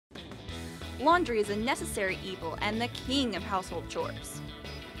Laundry is a necessary evil and the king of household chores.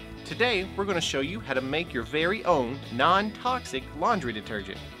 Today, we're going to show you how to make your very own non-toxic laundry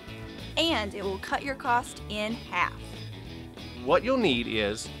detergent. And it will cut your cost in half. What you'll need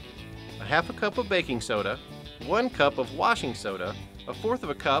is a half a cup of baking soda, 1 cup of washing soda,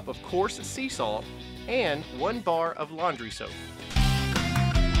 1/4 cup of coarse sea salt, and 1 bar of laundry soap.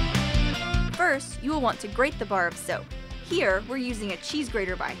 First, you will want to grate the bar of soap. Here, we're using a cheese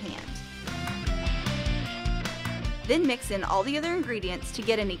grater by hand. Then mix in all the other ingredients to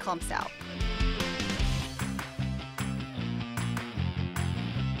get any clumps out.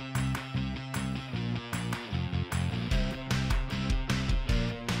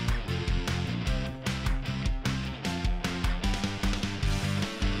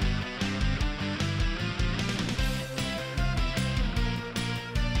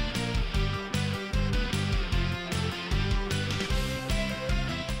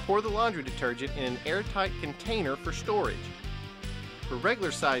 Pour the laundry detergent in an airtight container for storage. For regular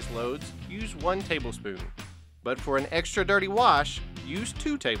size loads, use 1 tablespoon, but for an extra dirty wash, use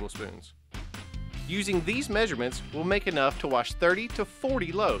 2 tablespoons. Using these measurements will make enough to wash 30 to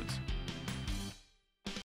 40 loads.